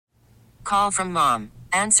Call from mom.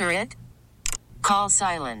 Answer it. Call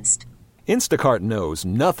silenced. Instacart knows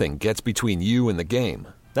nothing gets between you and the game.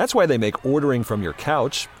 That's why they make ordering from your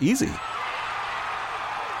couch easy.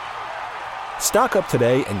 Stock up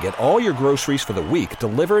today and get all your groceries for the week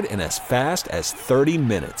delivered in as fast as 30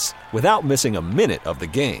 minutes without missing a minute of the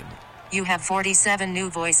game. You have 47 new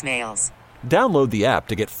voicemails. Download the app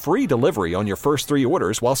to get free delivery on your first 3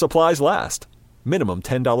 orders while supplies last. Minimum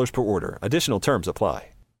 $10 per order. Additional terms apply.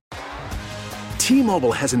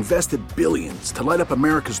 T-Mobile has invested billions to light up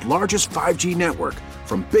America's largest 5G network,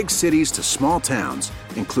 from big cities to small towns,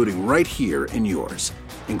 including right here in yours.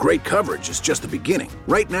 And great coverage is just the beginning.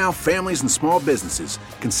 Right now, families and small businesses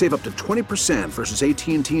can save up to 20% versus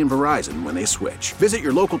AT&T and Verizon when they switch. Visit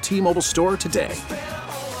your local T-Mobile store today.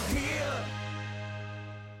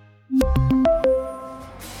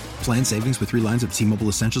 Plan savings with 3 lines of T-Mobile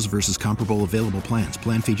Essentials versus comparable available plans.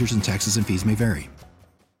 Plan features and taxes and fees may vary.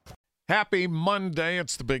 Happy Monday.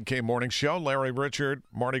 It's the Big K Morning Show. Larry Richard,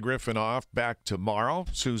 Marty Griffin off. Back tomorrow.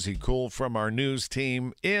 Susie Cool from our news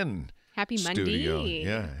team in Happy studio. Monday.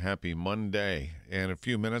 Yeah, happy Monday. In a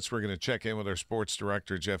few minutes, we're going to check in with our sports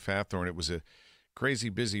director, Jeff Hathorn. It was a crazy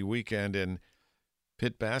busy weekend, and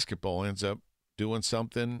Pitt basketball ends up doing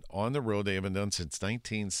something on the road they haven't done since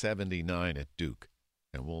 1979 at Duke.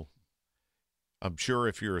 And I'm sure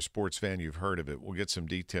if you're a sports fan, you've heard of it. We'll get some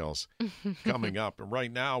details coming up. And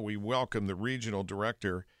right now, we welcome the regional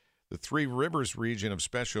director. The Three Rivers region of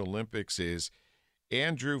Special Olympics is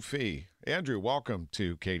Andrew Fee. Andrew, welcome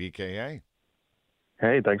to KDKA.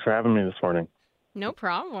 Hey, thanks for having me this morning. No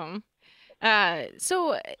problem.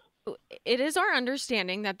 So it is our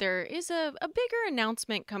understanding that there is a bigger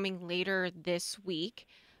announcement coming later this week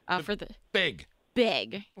for the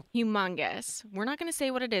big, humongous. We're not going to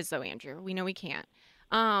say what it is, though, Andrew. We know we can't.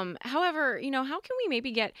 However, how can we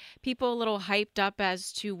maybe get people a little hyped up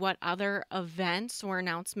as to what other events or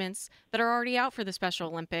announcements that are already out for the Special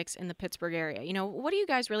Olympics in the Pittsburgh area? What do you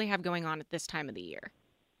guys really have going on at this time of the year?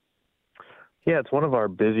 Yeah, it's one of our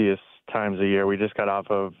busiest times of year. We just got off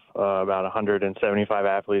of about 175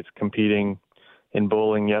 athletes competing in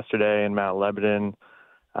bowling yesterday in Mount Lebanon.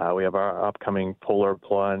 We have our upcoming polar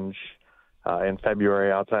plunge in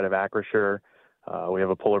February outside of Acrisure. We have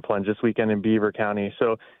a polar plunge this weekend in Beaver County.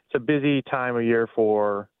 So it's a busy time of year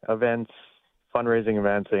for events, fundraising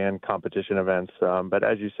events, and competition events. But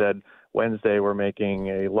as you said, Wednesday we're making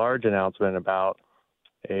a large announcement about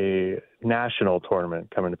a national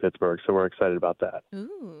tournament coming to Pittsburgh. So we're excited about that.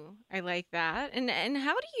 Ooh, I like that. And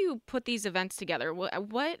how do you put these events together?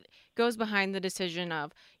 What goes behind the decision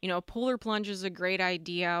of, polar plunge is a great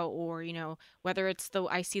idea, or, whether it's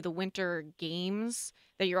the winter games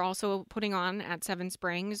that you're also putting on at Seven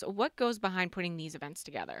Springs? What goes behind putting these events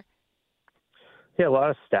together? Yeah, a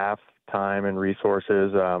lot of staff time and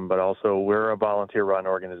resources, but also we're a volunteer-run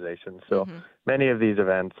organization. So many of these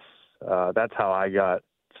events, that's how I got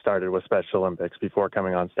started with Special Olympics. Before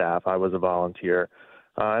coming on staff, I was a volunteer.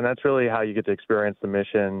 And that's really how you get to experience the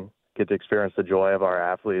mission, get to experience the joy of our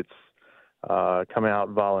athletes, come out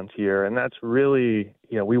and volunteer. And that's really,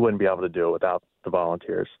 we wouldn't be able to do it without the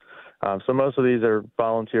volunteers. So most of these are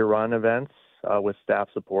volunteer-run events with staff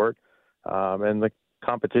support. And the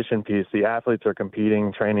competition piece, the athletes are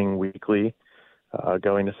competing, training weekly,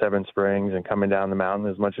 going to Seven Springs and coming down the mountain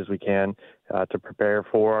as much as we can to prepare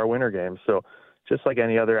for our winter games. So just like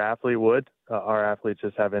any other athlete would, our athletes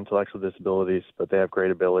just have intellectual disabilities, but they have great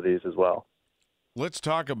abilities as well. Let's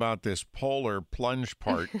talk about this polar plunge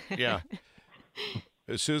part. Yeah.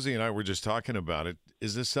 Susie and I were just talking about it.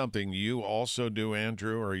 Is this something you also do,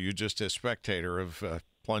 Andrew, or are you just a spectator of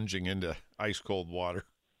plunging into ice-cold water?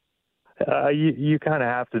 You kind of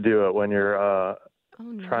have to do it when you're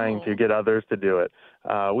trying to get others to do it.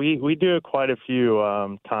 We do it quite a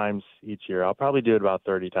few times each year. I'll probably do it about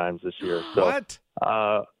 30 times this year. So, what?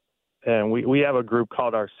 And we have a group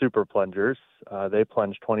called our Super Plungers. They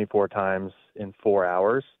plunge 24 times in 4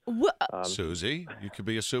 hours. Susie, you could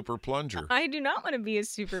be a super plunger. I do not want to be a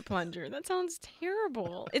super plunger. That sounds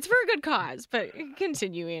terrible. It's for a good cause, but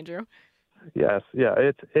continue, Andrew. Yes, yeah,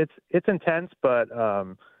 it's intense, but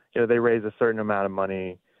they raise a certain amount of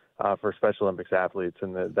money for Special Olympics athletes,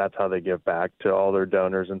 and that's how they give back to all their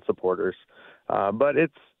donors and supporters. But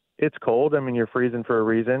it's cold. I mean, you're freezing for a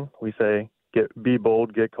reason. We say be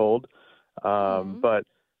bold, get cold. But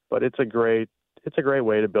it's a great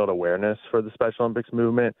way to build awareness for the Special Olympics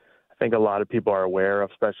movement. I think a lot of people are aware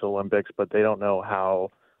of Special Olympics, but they don't know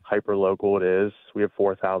how hyper local it is. We have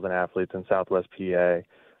 4,000 athletes in Southwest PA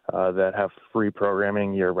that have free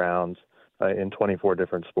programming year round in 24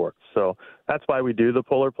 different sports. So that's why we do the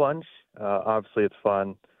polar plunge. Obviously, it's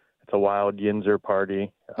fun. It's a wild Yinzer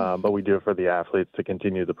party, but we do it for the athletes to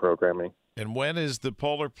continue the programming. And when is the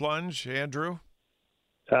Polar Plunge, Andrew?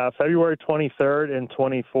 February 23rd and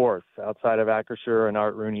 24th, outside of Acrisure and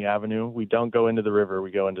Art Rooney Avenue. We don't go into the river; we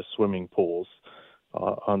go into swimming pools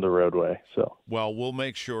on the roadway. So, well, we'll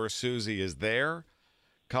make sure Susie is there,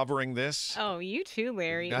 covering this. Oh, you too,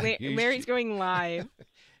 Larry. You Larry's going live.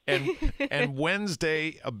 And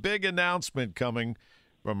Wednesday, a big announcement coming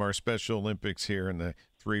from our Special Olympics here in the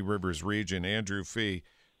Three Rivers region. Andrew Fee,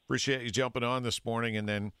 appreciate you jumping on this morning, and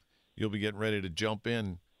then you'll be getting ready to jump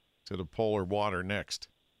in to the polar water next.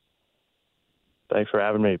 Thanks for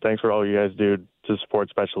having me. Thanks for all you guys do to support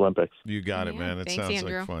Special Olympics. You got it, man. It Thanks, sounds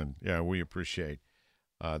Andrew. like fun. Yeah, we appreciate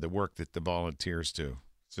the work that the volunteers do.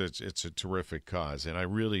 So it's a terrific cause, and I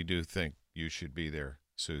really do think you should be there,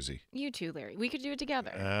 Susie. You too, Larry. We could do it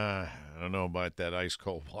together. I don't know about that ice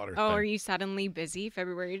cold water thing. Are you suddenly busy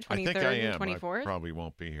February 23rd I think I am. and 24th? I probably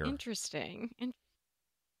won't be here. Interesting.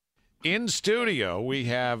 In studio, we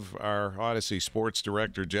have our Odyssey sports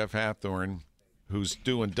director, Jeff Hathorn, who's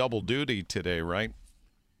doing double duty today, right?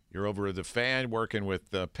 You're over at the Fan working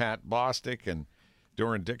with Pat Bostic and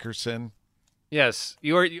Doran Dickerson. Yes,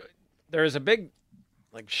 there is a big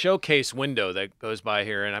showcase window that goes by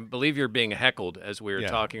here, and I believe you're being heckled as we're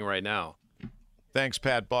talking right now. Thanks,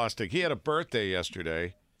 Pat Bostic. He had a birthday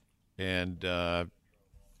yesterday, and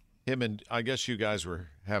him and I guess you guys were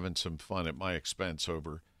having some fun at my expense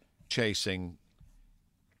over chasing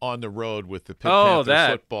on the road with the Pitt Panthers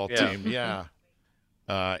football team. Yeah.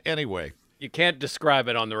 Anyway. You can't describe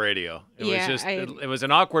it on the radio. It was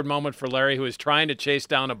an awkward moment for Larry, who was trying to chase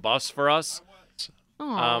down a bus for us.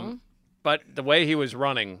 But the way he was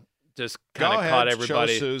running just kind of caught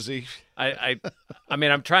everybody. Show Susie. I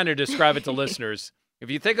mean, I'm trying to describe it to listeners. If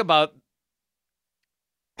you think about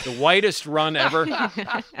the whitest run ever,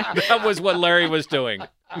 that was what Larry was doing.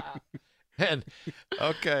 And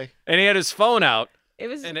and he had his phone out. It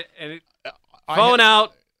was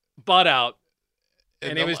out, butt out.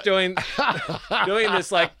 And he was doing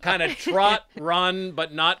this kind of trot run,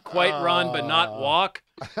 but not quite run, but not walk.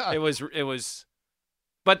 It was.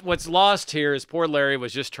 But what's lost here is poor Larry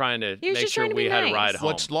was just trying to make sure we had a ride home.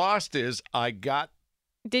 What's lost is I got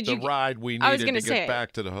the ride we needed to get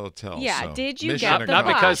back to the hotel. Yeah, so did you get the Not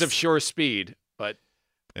bus? because of sure speed, but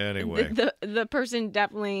anyway. The person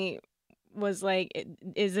definitely was like,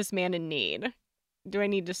 is this man in need? Do I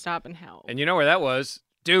need to stop and help? And you know where that was?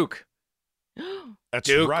 Duke. That's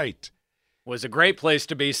Duke right. Was a great place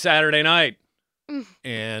to be Saturday night.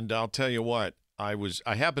 And I'll tell you what, I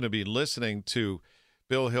happened to be listening to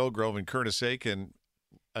Bill Hillgrove and Curtis Aiken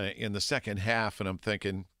in the second half, and I'm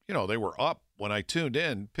thinking, they were up. When I tuned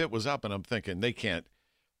in, Pitt was up, and I'm thinking they can't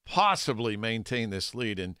possibly maintain this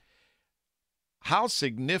lead. And how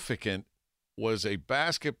significant was a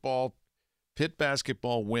Pitt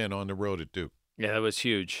basketball win on the road at Duke? Yeah, that was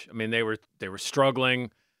huge. I mean, they were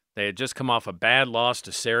struggling. They had just come off a bad loss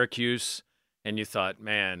to Syracuse, and you thought,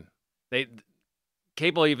 man,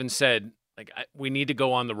 Cable even said, we need to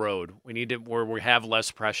go on the road. We need to where we have less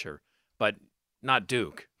pressure, but not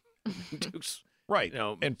Duke. Duke's right.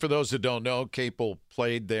 And for those that don't know, Capel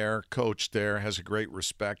played there, coached there, has a great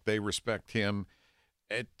respect. They respect him.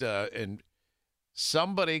 And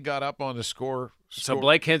somebody got up on the score. So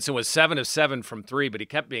Blake Hinson was 7 of 7 from 3, but he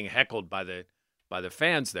kept being heckled by the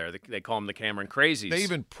fans there. They call them the Cameron Crazies. They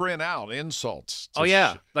even print out insults. Oh,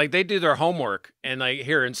 yeah. They do their homework, and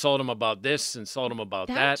here, insult them about this, insult them about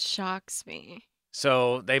that. That shocks me.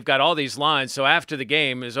 So they've got all these lines. So after the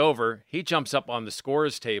game is over, he jumps up on the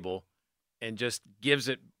scorer's table and just gives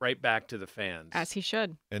it right back to the fans. As he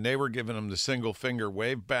should. And they were giving him the single finger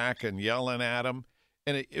wave back and yelling at him.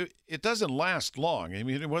 And it doesn't last long. I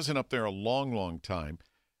mean, it wasn't up there a long, long time.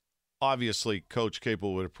 Obviously, Coach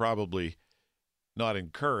Capel would have probably not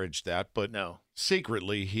encouraged that, but no.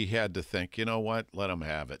 Secretly he had to think, you know what, let him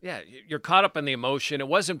have it. Yeah, you're caught up in the emotion. It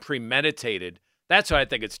wasn't premeditated. That's why I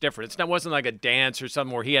think it's different. It wasn't like a dance or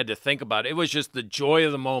something where he had to think about it. It was just the joy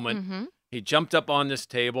of the moment. Mm-hmm. He jumped up on this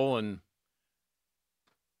table and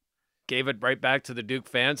gave it right back to the Duke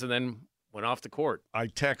fans and then went off the court. I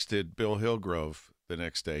texted Bill Hillgrove the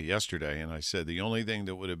next day, yesterday, and I said the only thing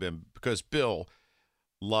that would have been, because Bill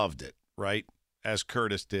loved it, right? As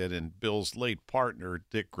Curtis did, and Bill's late partner,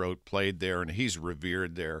 Dick Grote, played there, and he's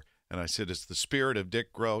revered there. And I said, it's the spirit of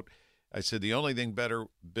Dick Grote. I said, the only thing better,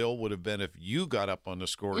 Bill, would have been if you got up on the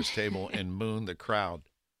scorer's table and mooned the crowd.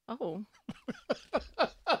 Oh.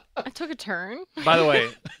 I took a turn. By the way,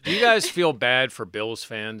 do you guys feel bad for Bills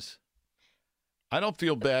fans? I don't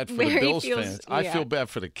feel bad for the Bills fans. I feel bad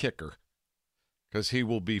for the kicker. Because he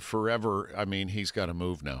will be forever. I mean, he's got to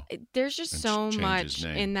move now. There's just and so change his much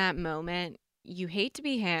name. in that moment. You hate to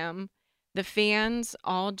be him. The fans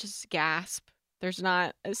all just gasp. There's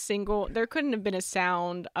not a single, there couldn't have been a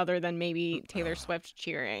sound other than maybe Taylor Swift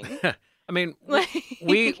cheering. I mean,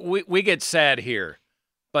 we get sad here,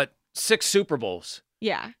 but 6 Super Bowls.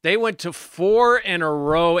 Yeah. They went to 4 in a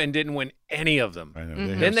row and didn't win any of them. I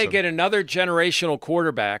know. Then they get another generational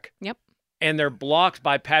quarterback. Yep. And they're blocked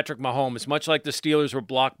by Patrick Mahomes, much like the Steelers were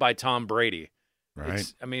blocked by Tom Brady.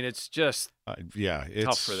 Right. It's just it's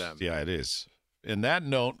tough for them. Yeah, it is. In that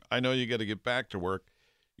note, I know you got to get back to work.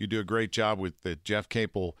 You do a great job with the Jeff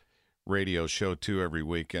Capel radio show, too, every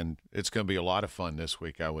week. And it's going to be a lot of fun this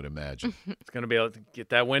week, I would imagine. It's going to be able to get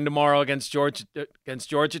that win tomorrow against Georgia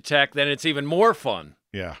Tech. Then it's even more fun.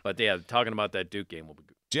 Yeah. But, yeah, talking about that Duke game will be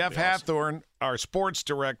good. Jeff Hathorn, our sports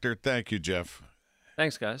director. Thank you, Jeff.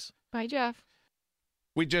 Thanks, guys. Bye, Jeff.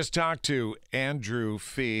 We just talked to Andrew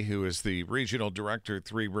Fee, who is the regional director at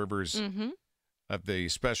Three Rivers of the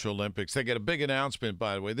Special Olympics. They get a big announcement,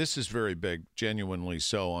 by the way. This is very big, genuinely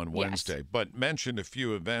so, on Wednesday. But mentioned a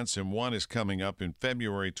few events, and one is coming up in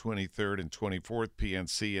February 23rd and 24th,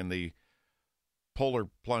 PNC, in the Polar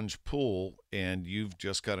Plunge Pool, and you've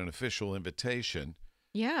just got an official invitation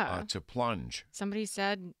to plunge. Somebody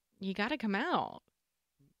said, you got to come out.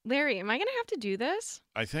 Larry, am I going to have to do this?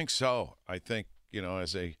 I think so. I think,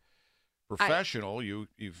 as a professional,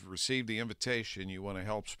 you've received the invitation. You want to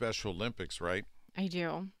help Special Olympics, right? I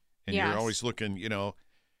do. And you're always looking,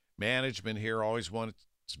 management here always wants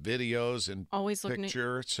videos and always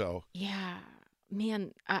picture. So yeah,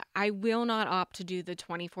 man, I will not opt to do the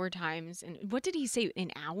 24 times. And what did he say?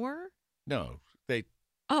 An hour? No, they.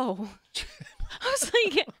 Oh, I was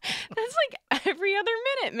like, that's like every other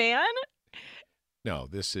minute, man. No,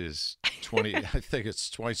 this is 20. I think it's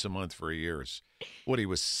twice a month for a year is what he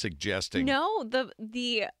was suggesting. No,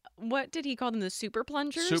 the what did he call them? The super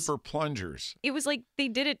plungers? Super plungers. It was like they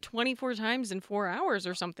did it 24 times in 4 hours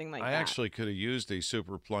or something like that. I actually could have used a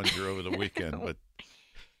super plunger over the weekend, but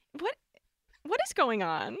what is going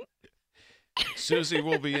on? Susie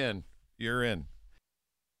will be in. You're in.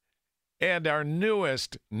 And our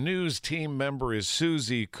newest news team member is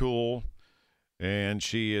Susie Cool, and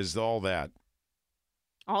she is all that.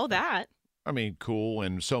 All that? I mean, cool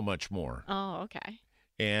and so much more. Oh, okay.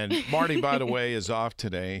 And Marty, by the way, is off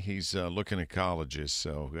today. He's looking at colleges,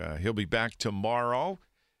 so he'll be back tomorrow,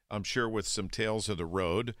 I'm sure, with some tales of the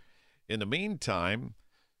road. In the meantime,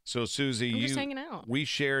 so Susie, I'm just hanging out. We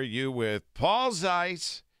share you with Paul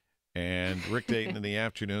Zeiss and Rick Dayton in the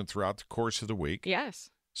afternoon throughout the course of the week.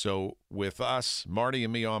 Yes. So with us, Marty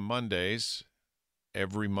and me on Mondays,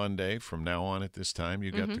 every Monday from now on at this time,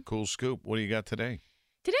 you got the cool scoop. What do you got today?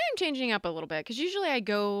 Today I'm changing up a little bit because usually I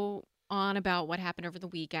go on about what happened over the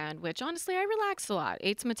weekend, which honestly I relaxed a lot.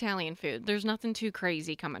 Ate some Italian food. There's nothing too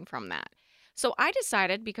crazy coming from that. So I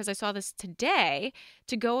decided, because I saw this today,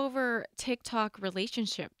 to go over TikTok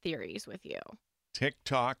relationship theories with you.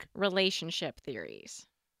 TikTok relationship theories.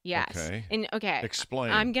 Yes. Okay. And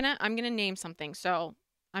explain. I'm gonna name something. So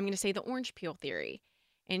I'm gonna say the orange peel theory.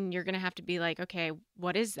 And you're gonna have to be like, okay,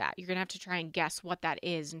 what is that? You're gonna have to try and guess what that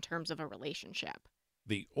is in terms of a relationship.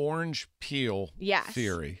 The orange peel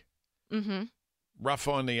theory. Mm-hmm. Rough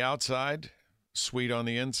on the outside, sweet on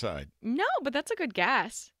the inside. No, but that's a good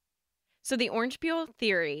guess. So the orange peel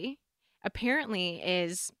theory apparently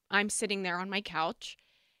is I'm sitting there on my couch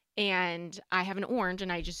and I have an orange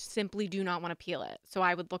and I just simply do not want to peel it. So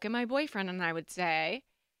I would look at my boyfriend and I would say,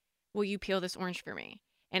 will you peel this orange for me?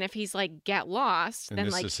 And if he's like, get lost, and then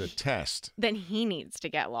this like is a test. Then he needs to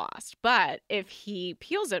get lost. But if he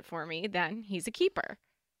peels it for me, then he's a keeper.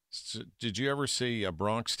 So, did you ever see A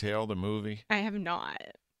Bronx Tale, the movie? I have not.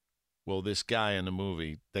 Well, this guy in the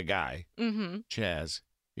movie, Chaz,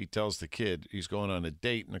 he tells the kid he's going on a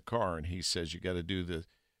date in a car, and he says, you got to do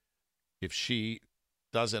if she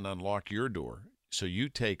doesn't unlock your door, so you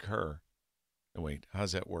take her. Oh, wait,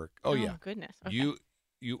 how's that work? Oh, yeah. Goodness. Okay.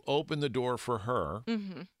 You open the door for her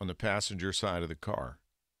on the passenger side of the car.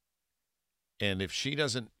 And if she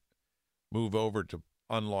doesn't move over to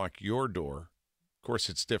unlock your door, of course,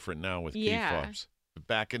 it's different now with key fobs. But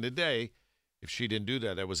back in the day, if she didn't do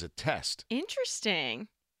that, that was a test. Interesting.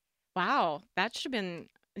 Wow. That should have been,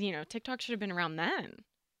 TikTok should have been around then,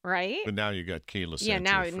 right? But now you got keyless entry.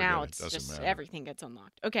 entry. Now it's just everything gets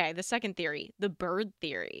unlocked. Okay, the second theory, the bird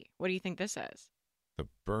theory. What do you think this is? The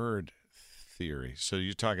bird theory. So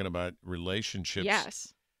you're talking about relationships?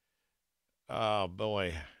 Yes. Oh,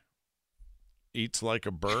 boy. Eats like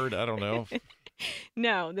a bird? I don't know.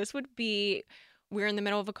 No, this would be we're in the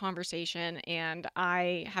middle of a conversation and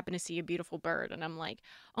I happen to see a beautiful bird and I'm like,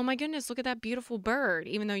 oh my goodness, look at that beautiful bird,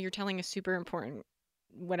 even though you're telling a super important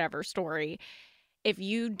whatever story. If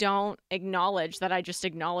you don't acknowledge that I just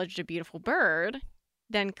acknowledged a beautiful bird,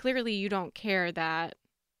 then clearly you don't care that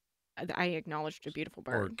I acknowledged a beautiful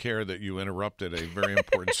bird. Or care that you interrupted a very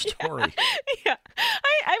important story. Yeah.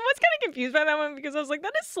 I was kind of confused by that one because I was like,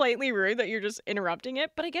 that is slightly rude that you're just interrupting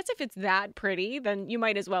it. But I guess if it's that pretty, then you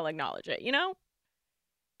might as well acknowledge it, you know?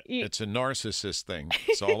 It's a narcissist thing.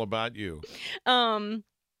 It's all about you. The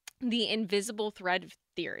invisible thread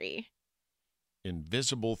theory.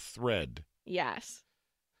 Invisible thread. Yes.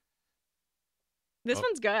 This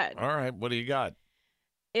one's good. All right. What do you got?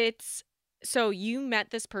 It's, so you met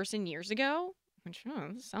this person years ago, which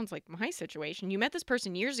this sounds like my situation. You met this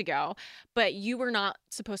person years ago, but you were not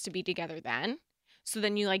supposed to be together then. So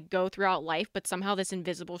then you like go throughout life, but somehow this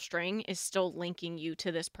invisible string is still linking you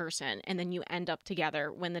to this person. And then you end up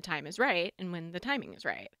together when the time is right and when the timing is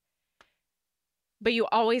right. But you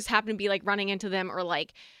always happen to be like running into them or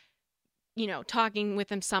like, you know, talking with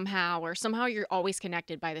them somehow, or somehow you're always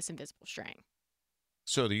connected by this invisible string.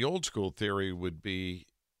 So the old school theory would be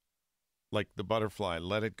like the butterfly,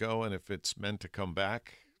 let it go, and if it's meant to come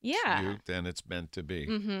back to you, then it's meant to be.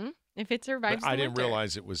 Mm-hmm. If it survives, I didn't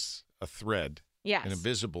realize it was a thread. Yes. An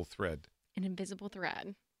invisible thread. An invisible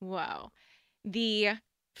thread. Whoa. The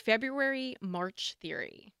February-March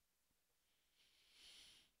theory.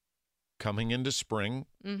 Coming into spring.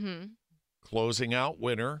 Mm-hmm. Closing out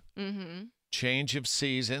winter. Mm-hmm. Change of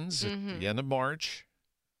seasons at the end of March.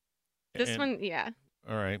 This one, yeah.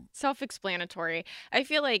 All right. Self-explanatory. I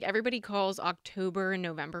feel like everybody calls October and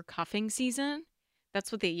November cuffing season.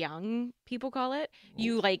 That's what the young people call it.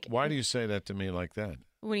 You like. Why do you say that to me like that?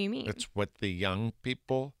 What do you mean? That's what the young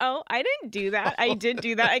people. Oh, I didn't do that. I did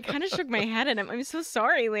do that. I kind of shook my head at him. I'm so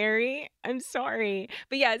sorry, Larry. I'm sorry.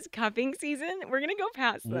 But yeah, it's cuffing season. We're going to go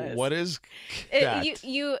past this. What is that?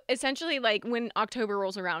 You essentially, like, when October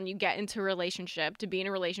rolls around, you get into a relationship, to be in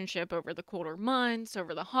a relationship over the colder months,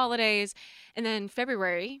 over the holidays. And then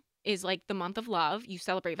February is like the month of love. You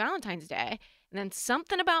celebrate Valentine's Day. And then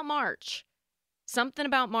something about March,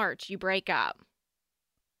 you break up.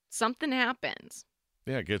 Something happens.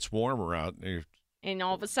 Yeah, it gets warmer out. And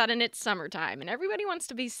all of a sudden it's summertime and everybody wants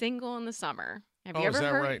to be single in the summer. Have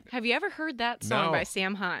you ever heard that song by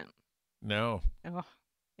Sam Hunt? No. Oh,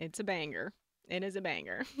 it's a banger. It is a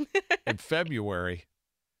banger. In February,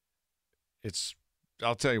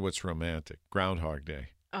 I'll tell you what's romantic. Groundhog Day.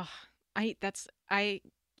 Oh, I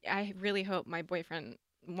really hope my boyfriend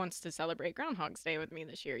wants to celebrate Groundhog's Day with me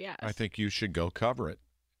this year. Yes. I think you should go cover it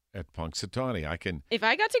at Punxsutawney. If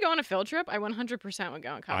I got to go on a field trip, I 100% would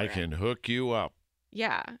go and cover it. I can hook you up.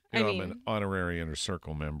 Yeah. I'm an honorary Inner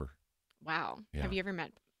Circle member. Wow. Yeah. Have you ever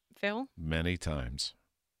met Phil? Many times.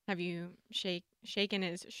 Have you shook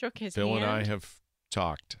his Phil hand? and I have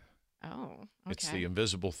talked. Oh, okay. It's the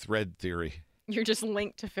invisible thread theory. You're just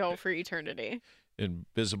linked to Phil for eternity.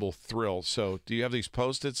 Invisible thrill. So do you have these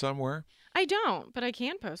posted somewhere? I don't, but I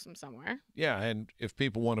can post them somewhere. Yeah, and if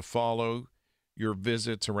people want to follow your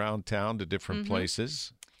visits around town to different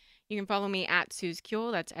places. You can follow me at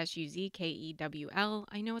Suzkewl. That's SUZKEWL.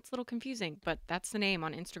 I know it's a little confusing, but that's the name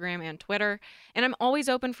on Instagram and Twitter. And I'm always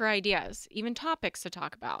open for ideas, even topics to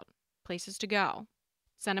talk about, places to go.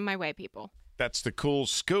 Send them my way, people. That's the cool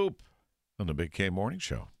scoop on the Big K Morning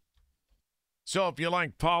Show. So if you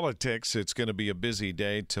like politics, it's going to be a busy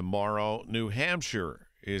day tomorrow. New Hampshire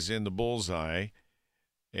is in the bullseye.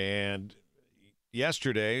 And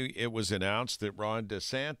yesterday, it was announced that Ron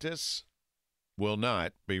DeSantis will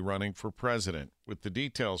not be running for president. With the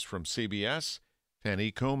details from CBS,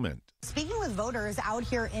 Penny Coleman. Speaking with voters out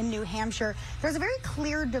here in New Hampshire, there's a very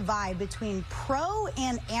clear divide between pro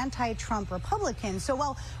and anti-Trump Republicans. So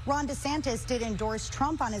while Ron DeSantis did endorse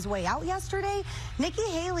Trump on his way out yesterday, Nikki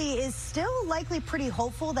Haley is still likely pretty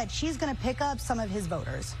hopeful that she's going to pick up some of his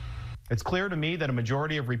voters. It's clear to me that a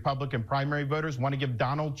majority of Republican primary voters want to give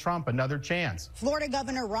Donald Trump another chance. Florida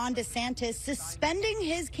Governor Ron DeSantis suspending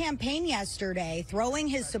his campaign yesterday, throwing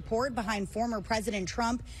his support behind former President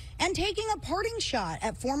Trump and taking a parting shot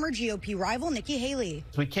at former GOP rival Nikki Haley.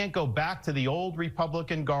 We can't go back to the old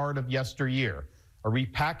Republican guard of yesteryear, a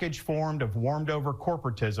repackaged form of warmed-over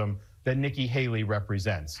corporatism that Nikki Haley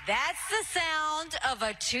represents. That's the sound of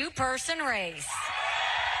a two-person race.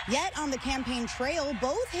 Yet on the campaign trail,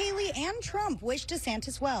 both Haley and Trump wish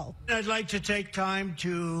DeSantis well. I'd like to take time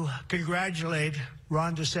to congratulate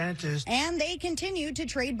Ron DeSantis. And they continue to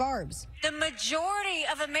trade barbs. The majority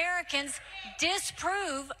of Americans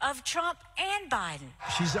disapprove of Trump and Biden.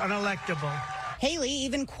 She's unelectable. Haley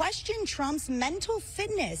even questioned Trump's mental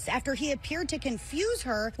fitness after he appeared to confuse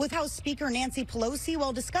her with House Speaker Nancy Pelosi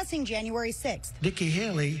while discussing January 6th. Nikki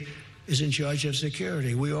Haley is in charge of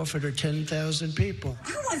security. We offered her 10,000 people.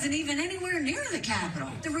 I wasn't even anywhere near the Capitol.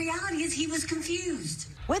 The reality is he was confused.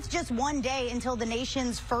 With just one day until the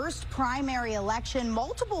nation's first primary election,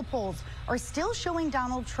 multiple polls are still showing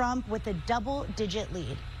Donald Trump with a double-digit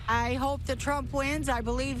lead. I hope that Trump wins. I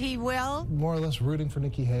believe he will. More or less rooting for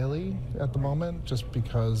Nikki Haley at the moment, just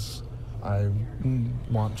because I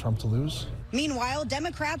want Trump to lose. Meanwhile,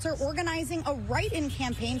 Democrats are organizing a write-in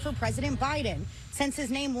campaign for President Biden, since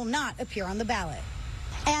his name will not appear on the ballot.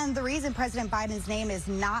 And the reason President Biden's name is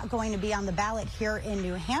not going to be on the ballot here in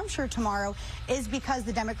New Hampshire tomorrow is because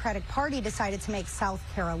the Democratic Party decided to make South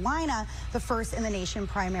Carolina the first in the nation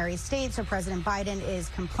primary state. So President Biden is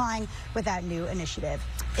complying with that new initiative.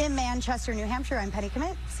 In Manchester, New Hampshire, I'm Penny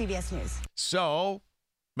Commit, CBS News. So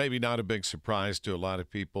maybe not a big surprise to a lot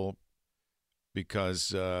of people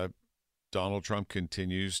because Donald Trump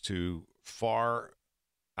continues to far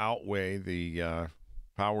outweigh the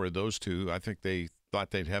power of those two. I think they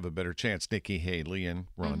thought they'd have a better chance, Nikki Haley and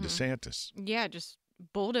Ron DeSantis. Yeah, just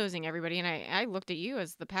bulldozing everybody. And I looked at you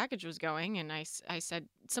as the package was going, and I said,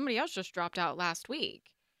 somebody else just dropped out last week.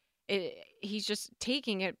 He's just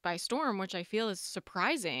taking it by storm, which I feel is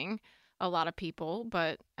surprising a lot of people.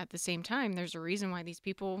 But at the same time, there's a reason why these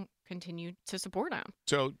people continue to support him.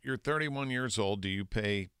 So you're 31 years old. Do you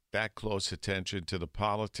pay that close attention to the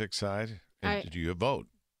politics side? And do you vote?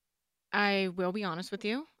 I will be honest with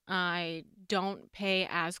you. I don't pay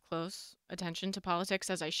as close attention to politics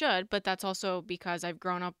as I should, but that's also because I've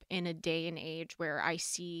grown up in a day and age where I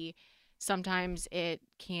see sometimes it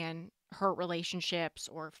can hurt relationships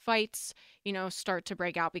or fights, start to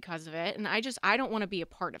break out because of it. And I don't want to be a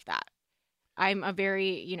part of that. I'm a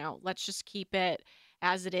very, let's just keep it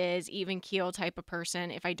as it is, even keel type of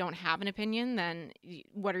person. If I don't have an opinion, then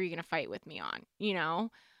what are you going to fight with me on,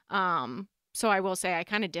 So I will say I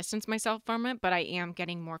kind of distance myself from it, but I am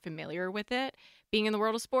getting more familiar with it. Being in the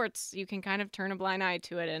world of sports, you can kind of turn a blind eye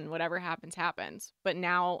to it and whatever happens, happens. But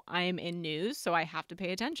now I'm in news, so I have to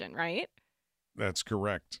pay attention, right? That's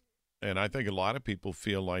correct. And I think a lot of people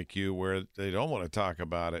feel like you where they don't want to talk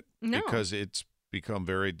about it because it's become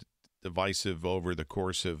very divisive over the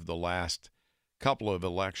course of the last couple of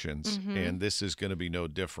elections. And this is going to be no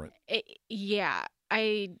different.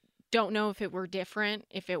 I don't know if it were different,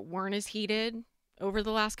 if it weren't as heated over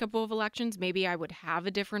the last couple of elections. Maybe I would have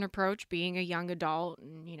a different approach being a young adult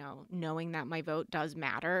and, knowing that my vote does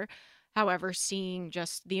matter. However, seeing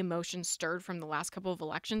just the emotions stirred from the last couple of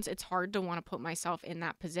elections, it's hard to want to put myself in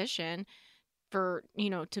that position for,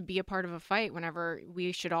 to be a part of a fight whenever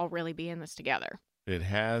we should all really be in this together. It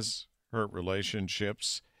has hurt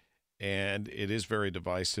relationships and it is very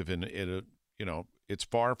divisive and it's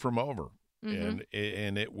far from over.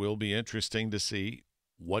 And it will be interesting to see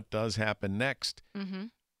what does happen next.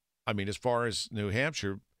 I mean, as far as New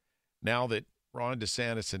Hampshire, now that Ron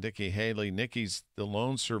DeSantis and Nikki Haley, Nikki's the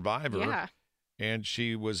lone survivor, and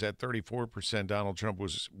she was at 34%. Donald Trump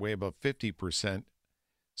was way above 50%.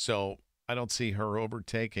 So I don't see her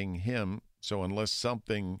overtaking him. So unless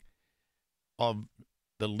something of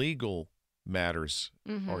the legal matters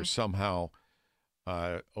are somehow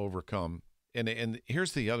overcome. And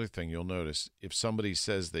here's the other thing you'll notice. If somebody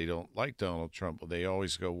says they don't like Donald Trump, they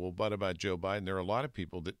always go, well, what about Joe Biden? There are a lot of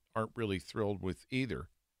people that aren't really thrilled with either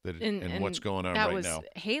and what's going on right now. That was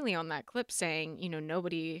Haley on that clip saying,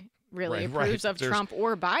 nobody really approves of Trump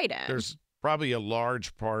or Biden. There's probably a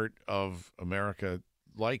large part of America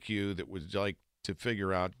like you that would like to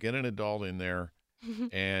figure out, get an adult in there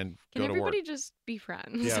and go to work. Can everybody just be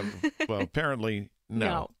friends? Yeah, well, apparently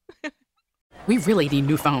no. We really need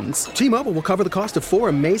new phones. T-Mobile will cover the cost of 4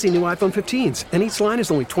 amazing new iPhone 15s, and each line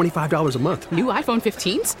is only $25 a month. New iPhone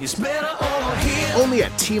 15s? It's better over here. Only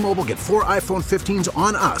at T-Mobile, get 4 iPhone 15s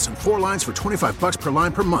on us and 4 lines for $25 per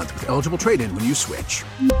line per month with eligible trade-in when you switch.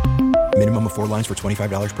 Minimum of 4 lines for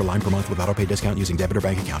 $25 per line per month with autopay discount using debit or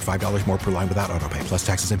bank account. $5 more per line without autopay, plus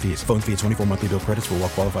taxes and fees. Phone fee at 24 monthly bill credits for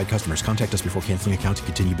well-qualified customers. Contact us before canceling account to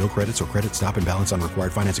continue bill credits or credit stop and balance on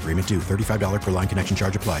required finance agreement due. $35 per line connection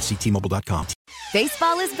charge applies. See T-Mobile.com.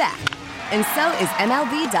 Baseball is back, and so is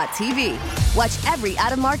MLB.tv. Watch every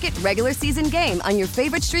out-of-market regular season game on your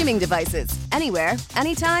favorite streaming devices. Anywhere,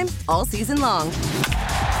 anytime, all season long.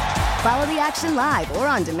 Follow the action live or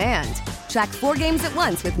on demand. Track 4 games at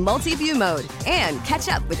once with multi-view mode and catch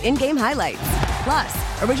up with in-game highlights.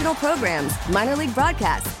 Plus, original programs, minor league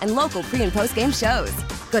broadcasts, and local pre- and post-game shows.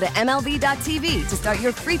 Go to MLB.tv to start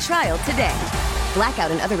your free trial today.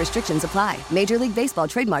 Blackout and other restrictions apply. Major League Baseball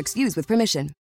trademarks used with permission.